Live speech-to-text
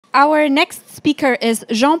Our next speaker is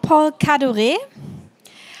Jean-Paul Cadoret,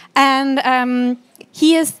 and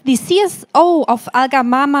he is the CSO of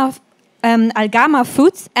ALGAMA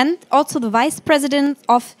Foods and also the Vice President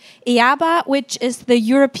of EABA, which is the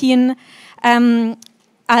European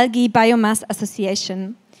Algae Biomass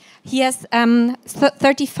Association. He has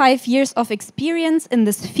 35 years of experience in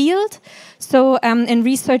this field, so in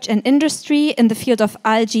research and industry in the field of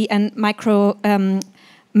algae and marine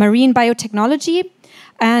biotechnology.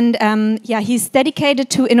 And yeah, he's dedicated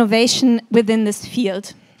to innovation within this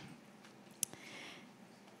field.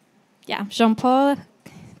 Yeah, Jean-Paul,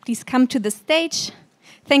 please come to the stage.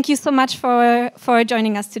 Thank you so much for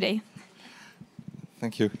joining us today.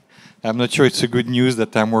 Thank you. I'm not sure it's a good news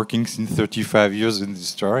that I'm working since 35 years in this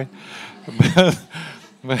story.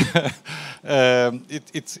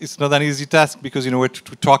 It's not an easy task because, you know,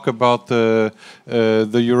 to talk about the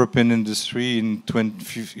European industry in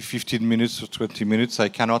 15 minutes or 20 minutes, I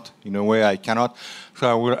cannot. In a way, I cannot.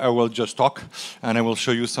 So I will just talk, and I will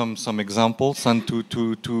show you some examples, and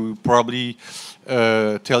to probably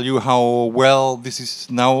tell you how well this is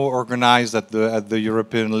now organized at the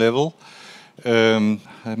European level.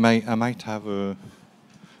 I might have a.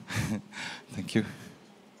 Thank you.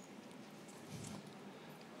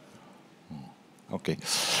 Okay.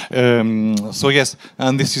 So yes,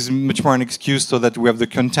 and this is much more an excuse so that we have the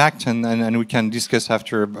contact and we can discuss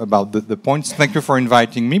after about the points. Thank you for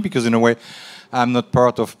inviting me, because in a way I'm not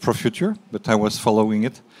part of ProFuture, but I was following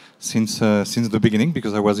it since the beginning,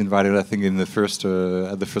 because I was invited, I think, in the first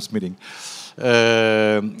at the first meeting.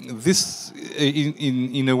 This,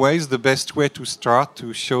 in a way, is the best way to start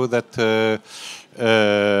to show that there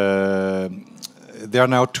are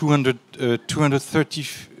now 230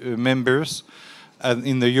 members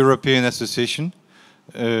in the European Association.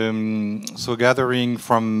 So gathering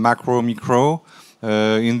from macro, micro.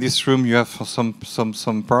 In this room, you have some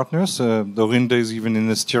partners. Dorinde is even in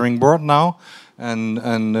the steering board now, and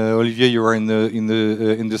Olivier, you are in the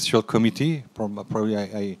industrial committee. Probably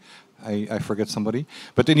I forget somebody,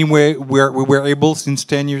 but anyway, we were able since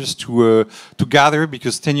 10 years to gather,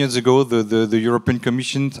 because 10 years ago the European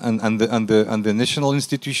Commission and the national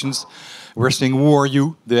institutions were saying, "Who are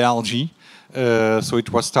you, the algae?" So it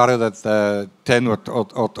was started at 10 or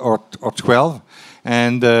 12,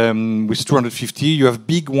 and with 250, you have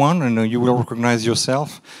big one, and you will recognize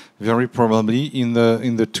yourself very probably in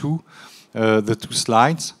the two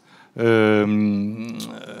slides. A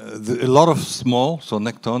lot of small, so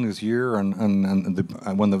Necton is here, and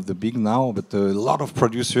one of the big now, but a lot of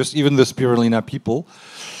producers, even the spirulina people.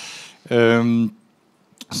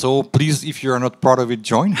 So please, if you are not part of it,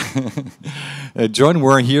 join. Join.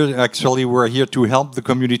 We're here. Actually, we're here to help the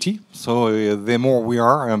community. So the more we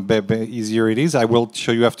are, the easier it is. I will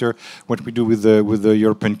show you after what we do with the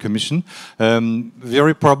European Commission.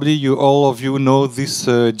 Very probably, all of you know this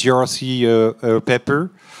GRC paper.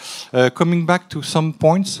 Coming back to some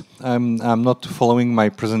points, I'm not following my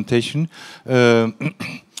presentation.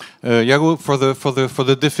 Iago, for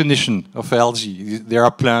the definition of algae, there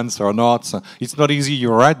are plants or not. It's not easy,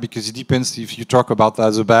 you're right, because it depends if you talk about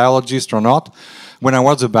as a biologist or not. When I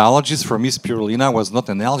was a biologist, for me, spirulina was not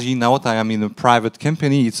an algae. Now that I am in a private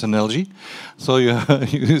company, it's an algae. So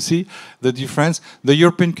you see the difference. The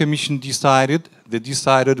European Commission decided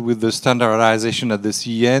with the standardization at the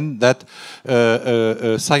CEN that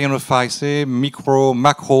cyanophyceae, micro,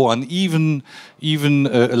 macro, and even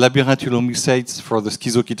labyrintholomycetes for the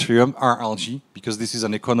Schizochytrium are algae, because this is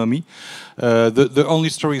an economy. The only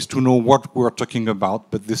story is to know what we're talking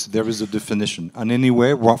about, but there is a definition. And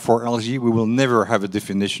anyway, for algae, we will never have a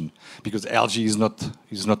definition, because algae is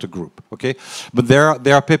not a group. Okay, but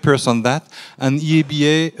there are papers on that, and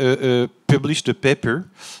EABA published a paper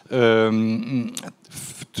 2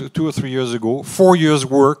 or 3 years ago, 4 years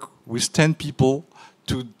work with 10 people.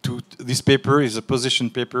 This paper is a position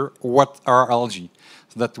paper. What are algae?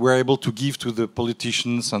 So that we're able to give to the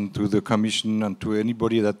politicians and to the Commission and to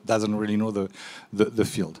anybody that doesn't really know the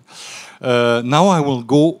field. Now I will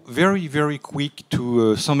go very, very quick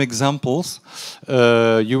to some examples.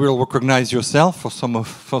 You will recognize yourself for some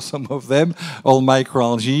of them, all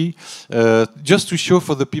microalgae. Just to show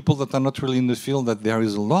for the people that are not really in the field that there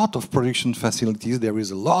is a lot of production facilities, there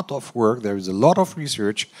is a lot of work, there is a lot of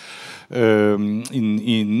research.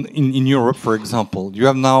 In Europe, for example, you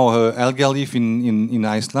have now algae leaf in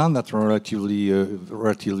Iceland that are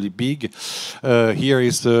relatively big. Here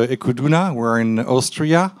is Ecoduna. We're in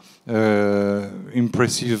Austria.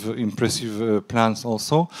 Impressive plants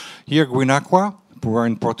also. Here Guinaqua, were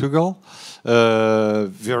in Portugal.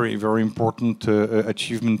 Very, very important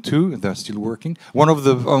achievement too. They're still working. One of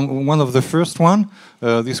the first one.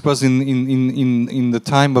 This was in the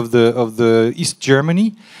time of the East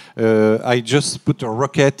Germany. I just put a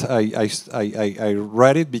rocket. I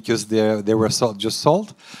read it because they were just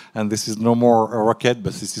sold, and this is no more a rocket,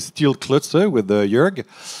 but this is still Klötze with the Jörg.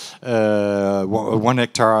 1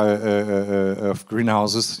 hectare of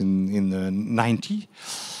greenhouses in the 90.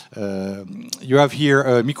 You have here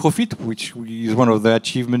Microfit, which is one of the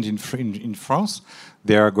achievements in France.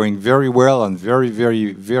 They are going very well and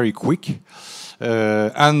very quick.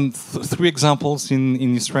 And 3 examples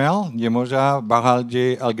in Israel: Yemoja,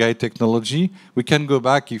 Algae technology. We can go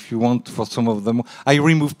back if you want for some of them. I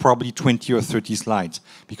removed probably 20 or 30 slides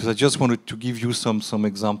because I just wanted to give you some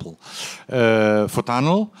example.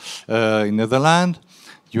 Fotanel in Netherlands.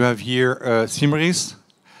 You have here Simris.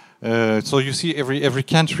 So you see, every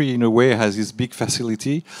country in a way has this big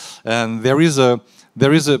facility, and there is a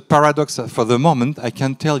paradox for the moment. I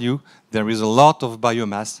can tell you there is a lot of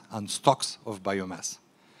biomass and stocks of biomass,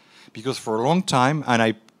 because for a long time, and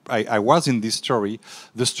I was in this story.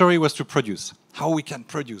 The story was to produce, how we can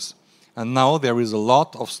produce, and now there is a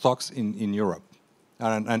lot of stocks in Europe,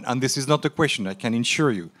 and this is not a question. I can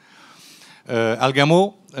assure you.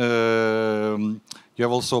 ALGAMA. You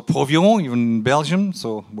have also Proviron, even in Belgium,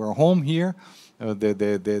 so we're home here.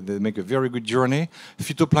 They make a very good journey.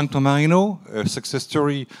 Phytoplankton Marino, a success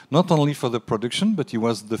story not only for the production, but he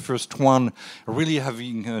was the first one really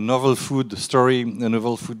having a novel food story, a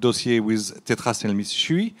novel food dossier with Tetraselmis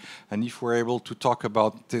shui. And if we're able to talk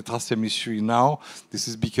about Tetraselmis shui now, this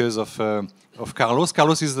is because of Carlos.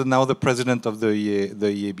 Carlos is now the president of the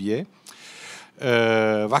EABA.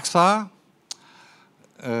 Vaxa,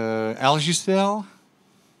 Algae.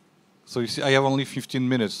 So you see, I have only 15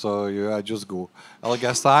 minutes, so I just go.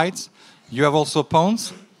 Algasides. You have also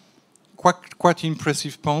ponds, quite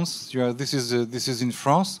impressive ponds. This is in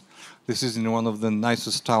France. This is in one of the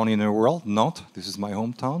nicest towns in the world, Nantes. This is my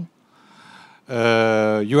hometown.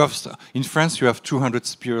 In France, you have 200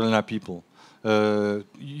 spirulina people.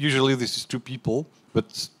 Usually this is 2 people,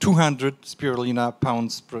 but 200 spirulina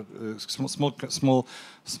pounds per small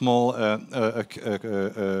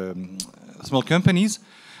companies.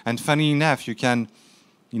 And funny enough, in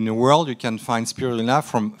the world, you can find spirulina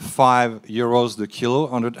from €5 the kilo,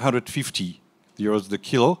 150 euros the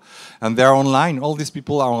kilo, and they're online. All these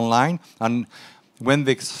people are online, and when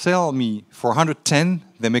they sell me for 110,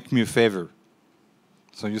 they make me a favor.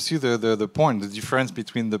 So you see the point, the difference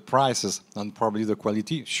between the prices and probably the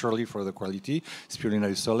quality. Surely for the quality, Spirulina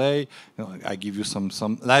du Soleil. I give you some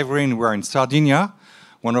live rain. We're in Sardinia,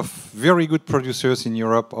 one of very good producers in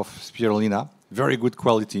Europe of spirulina. Very good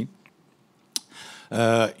quality.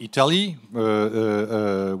 Italy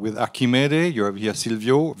with Archimede. You have here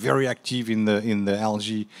Silvio, very active in the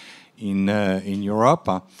algae in Europe.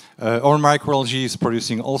 All Microalgae is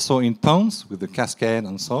producing also in ponds with the cascade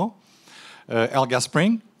and so. Algae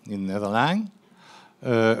Spring in Netherlands.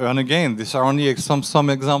 And again, these are only some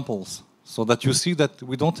examples, so that you see that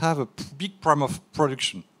we don't have a big problem of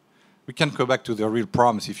production. We can go back to the real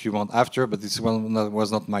problems if you want after, but this one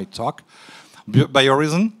was not my talk.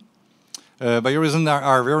 Bioresin. Bioresin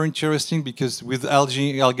are very interesting because with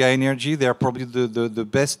algae energy, they are probably the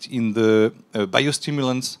best in the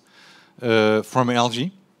biostimulants from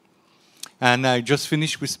algae. And I just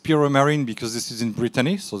finished with Spiromarine because this is in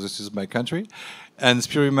Brittany, so this is my country. And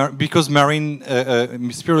because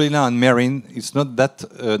spirulina and marine is not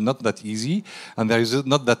that easy, and there is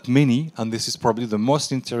not that many, and this is probably the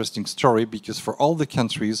most interesting story because for all the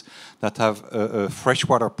countries that have a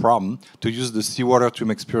freshwater problem, to use the seawater to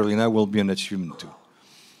make spirulina will be an achievement too.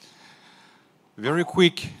 Very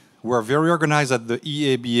quick, we're very organized at the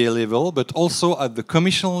EABA level, but also at the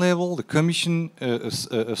Commission level. The Commission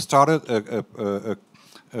started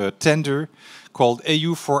a tender called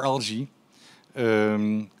AU for Algae,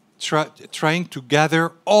 trying to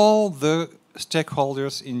gather all the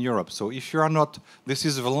stakeholders in Europe. So if you are not, this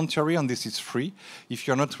is voluntary and this is free. If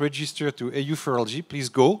you're not registered to AU for Algae, please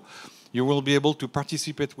go. You will be able to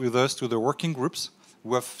participate with us to the working groups.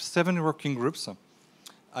 We have 7 working groups.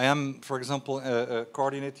 I am, for example,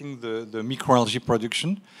 coordinating the microalgae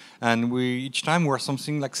production, and each time we're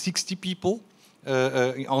something like 60 people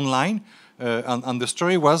online, and the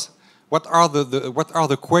story was what are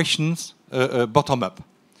the questions bottom up,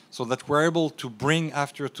 so that we're able to bring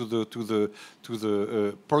after to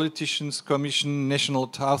the politicians, commission, national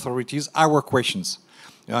authorities our questions,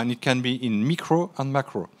 and it can be in micro and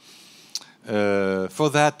macro. For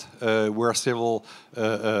that, were several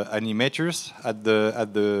animators at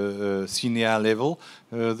the senior level.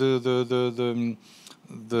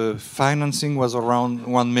 The financing was around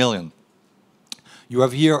 1 million. You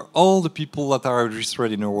have here all the people that are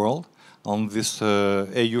registered in the world on this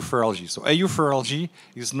AU for Algae. So AU for Algae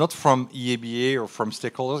is not from EABA or from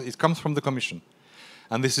stakeholders, it comes from the Commission.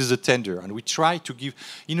 And this is a tender, and we try to give,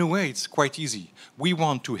 in a way it's quite easy. We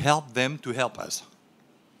want to help them to help us.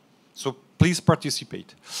 So please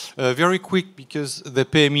participate. Very quick, because they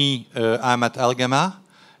pay me, I'm at ALGAMA.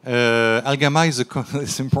 ALGAMA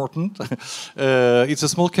is important. It's a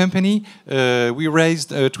small company. We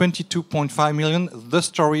raised 22.5 million. The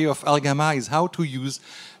story of ALGAMA is how to use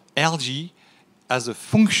algae as a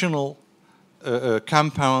functional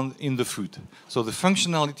compound in the food. So the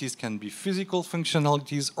functionalities can be physical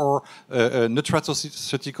functionalities or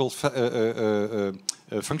nutraceutical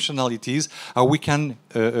functionalities. How we can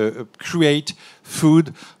create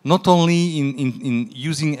food not only in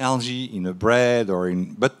using algae in a bread or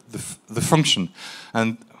in, but the function.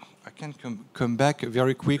 And I can come back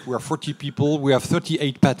very quick. We are 40 people. We have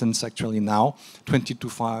 38 patents actually now,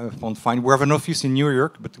 22.5. We have an office in New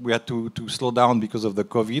York, but we had to slow down because of the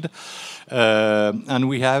COVID. And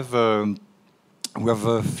we have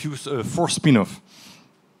a few 4 spin-off.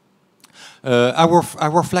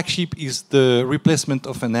 Our flagship is the replacement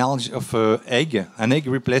of an egg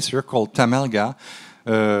replacer called Algae.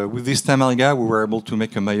 With this Algae, we were able to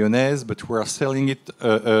make a mayonnaise, but we are selling it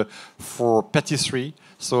for patisserie.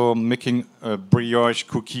 So making brioche,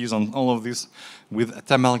 cookies, and all of this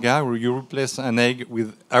with Algae, where you replace an egg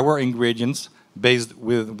with our ingredients based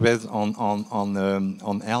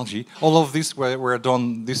on algae. All of this were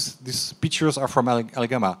done. These pictures are from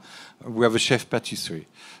ALGAMA. We have a chef patisserie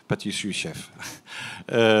chef.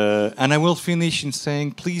 And I will finish in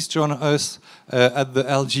saying, please join us at the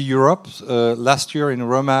Algae Europe. Last year in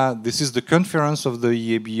Roma, this is the conference of the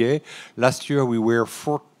EABA. Last year we were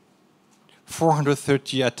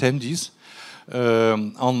 430 attendees.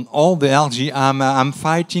 On all the algae, I'm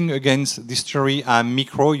fighting against this story. I'm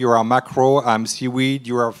micro, you are macro. I'm seaweed,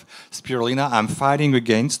 you are spirulina. I'm fighting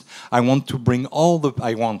against. I want to bring all the.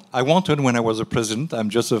 I wanted when I was a president. I'm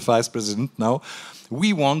just a vice president now.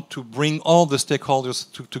 We want to bring all the stakeholders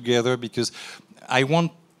together, because I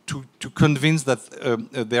want to convince that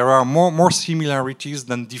there are more similarities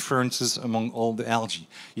than differences among all the algae.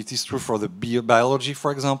 It is true for the biology,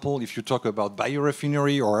 for example. If you talk about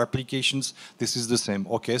biorefinery or applications, this is the same.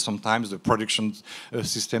 Okay, sometimes the production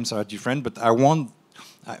systems are different, but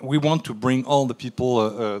we want to bring all the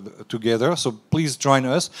people together. So please join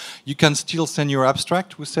us. You can still send your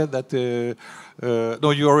abstract. We said that. No,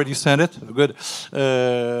 you already sent it. Good.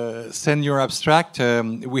 Send your abstract.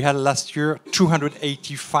 We had last year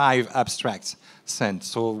 285 abstracts sent.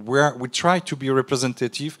 So we try to be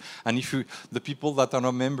representative. And if the people that are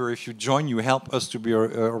not members, if you join, you help us to be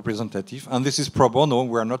representative. And this is pro bono.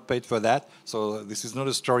 We are not paid for that. So this is not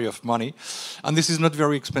a story of money. And this is not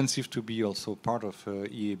very expensive to be also part of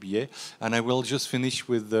EABA. And I will just finish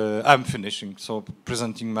with I'm finishing. So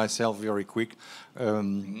presenting myself very quick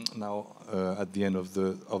now at the end of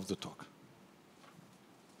the talk.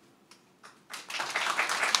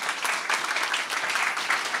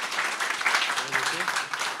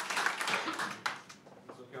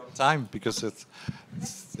 Time, because it's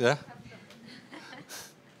yeah.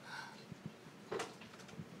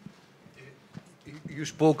 You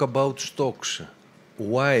spoke about stocks.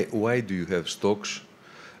 Why do you have stocks?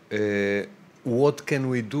 What can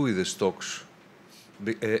we do with the stocks?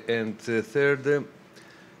 And third,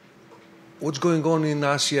 what's going on in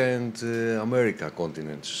Asia and America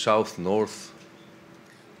continents, south, north?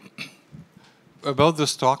 About the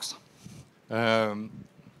stocks, for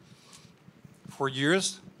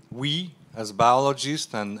years, we, as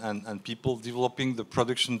biologists and people developing the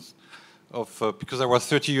production of, because I was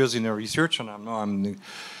 30 years in research, and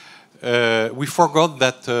we forgot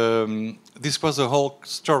that this was a whole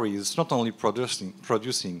story. It's not only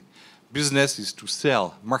producing. Business is to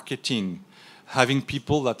sell, marketing, having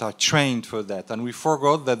people that are trained for that. And we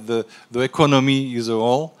forgot that the economy is a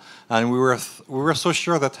whole, and we were so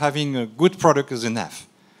sure that having a good product is enough.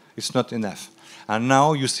 It's not enough. And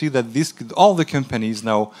now you see that all the companies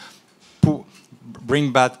now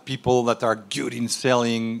bring back people that are good in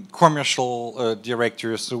selling, commercial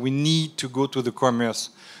directors. So we need to go to the commerce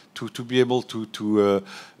to be able to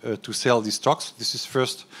sell these stocks. This is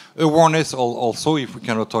first awareness also, if we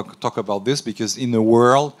cannot talk about this, because in the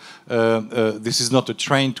world, this is not a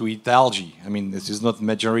trend to eat algae. I mean, this is not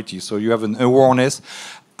majority. So you have an awareness.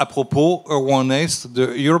 Apropos awareness,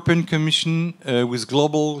 the European Commission with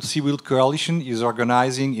Global Civil Coalition is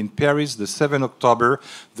organizing in Paris the 7th October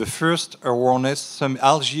the first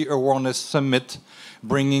algae awareness summit,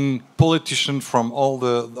 bringing politicians from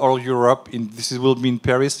all Europe. This will be in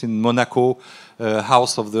Paris, in Monaco,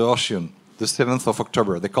 House of the Ocean, the 7th of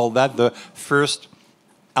October. They call that the first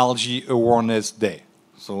Algae Awareness Day.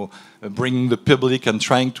 So bringing the public and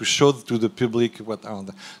trying to show to the public what are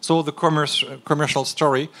the... So the commercial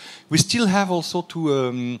story, we still have also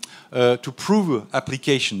to prove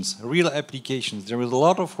applications, real applications. There is a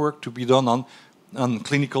lot of work to be done on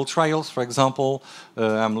clinical trials, for example.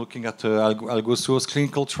 I'm looking at Algoso's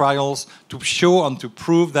clinical trials to show and to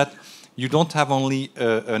prove that you don't have only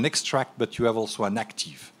an extract, but you have also an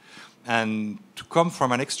active. And to come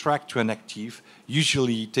from an extract to an active,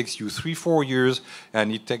 usually it takes you 3-4 years,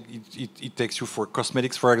 and it takes you for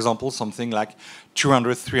cosmetics, for example, something like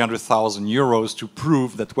 200,000-300,000 euros to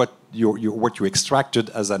prove that what you extracted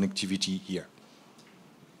as an activity here.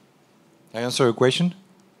 I answer your question?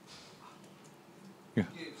 Yeah.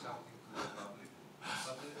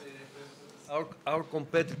 Our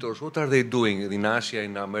competitors, what are they doing in Asia,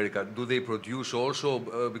 in America? Do they produce also,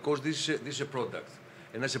 because this is a product,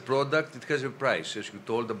 and as a product it has a price, as you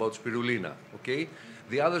told about spirulina, okay?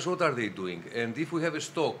 The others, what are they doing? And if we have a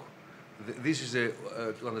stock, this is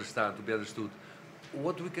to understand, to be understood,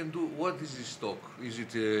 what we can do, what is this stock? Is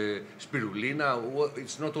it spirulina?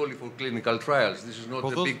 It's not only for clinical trials, this is not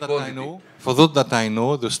a big quantity. For those that I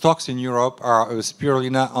know, the stocks in Europe are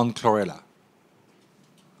spirulina and chlorella.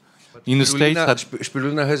 In the States,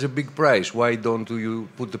 spirulina has a big price. Why don't you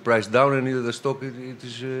put the price down and either the stock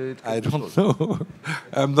I don't know.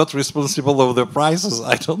 I'm not responsible of the prices.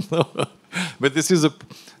 I don't know. But this is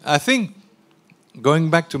I think, going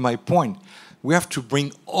back to my point, we have to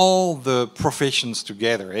bring all the professions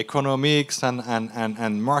together, economics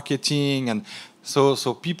and marketing, and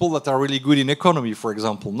so people that are really good in economy, for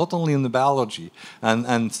example, not only in the biology,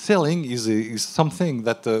 and selling is something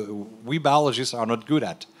that we biologists are not good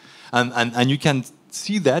at. And you can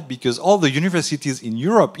see that because all the universities in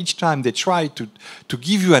Europe, each time they try to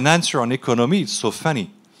give you an answer on economy, it's so funny.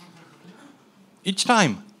 Each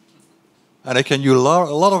time. And I can use a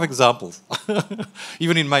lot of examples.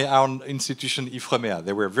 Even in my own institution, IFREMEA,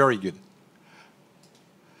 they were very good.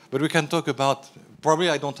 But we can talk about, probably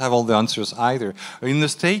I don't have all the answers either. In the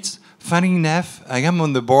States, funny enough, I am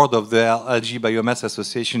on the board of the Algae Biomass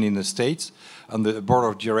Association in the States, on the board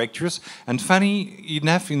of directors. And funny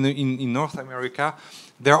enough, in North America,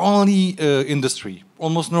 there are only industry,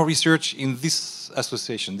 almost no research in this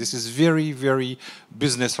association. This is very, very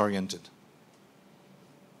business-oriented.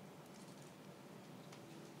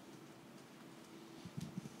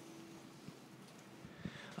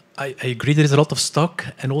 I agree there is a lot of stock,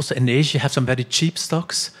 and also in Asia you have some very cheap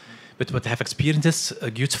stocks, but what I have experienced is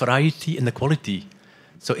a huge variety in the quality.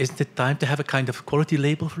 So isn't it time to have a kind of quality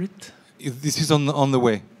label for it? This is on the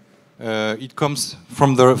way. It comes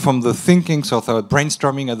from the thinking, so the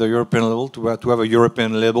brainstorming at the European level to have a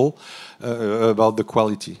European label about the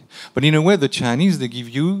quality. But in a way, the Chinese, they give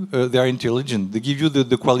you, they are intelligent. They give you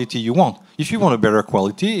the quality you want. If you want a better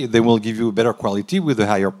quality, they will give you a better quality with a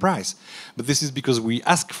higher price. But this is because we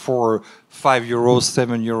ask for 5 euros,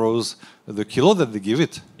 7 euros the kilo that they give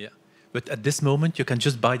it. Yeah. But at this moment, you can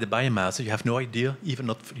just buy the biomass. You have no idea, even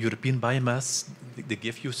not European biomass. They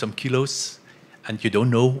give you some kilos, and you don't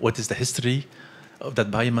know what is the history of that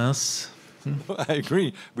biomass. I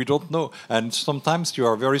agree. We don't know. And sometimes you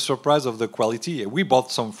are very surprised of the quality. We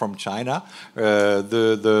bought some from China.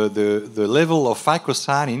 The level of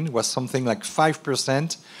phycocyanin was something like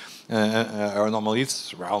 5%. Normally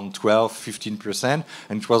it's around 12-15%,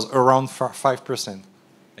 and it was around 5%.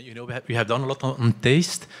 You know, we have done a lot on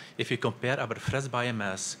taste. If you compare our fresh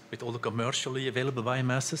biomass with all the commercially available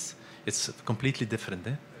biomasses, it's completely different. Eh?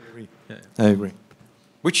 I agree. Yeah. I agree.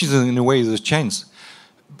 Which is, in a way, the chance.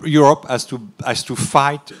 Europe has to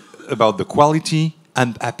fight about the quality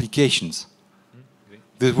and applications.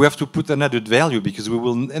 We have to put an added value because we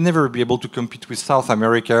will never be able to compete with South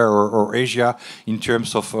America or Asia in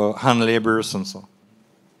terms of hand labors and so on.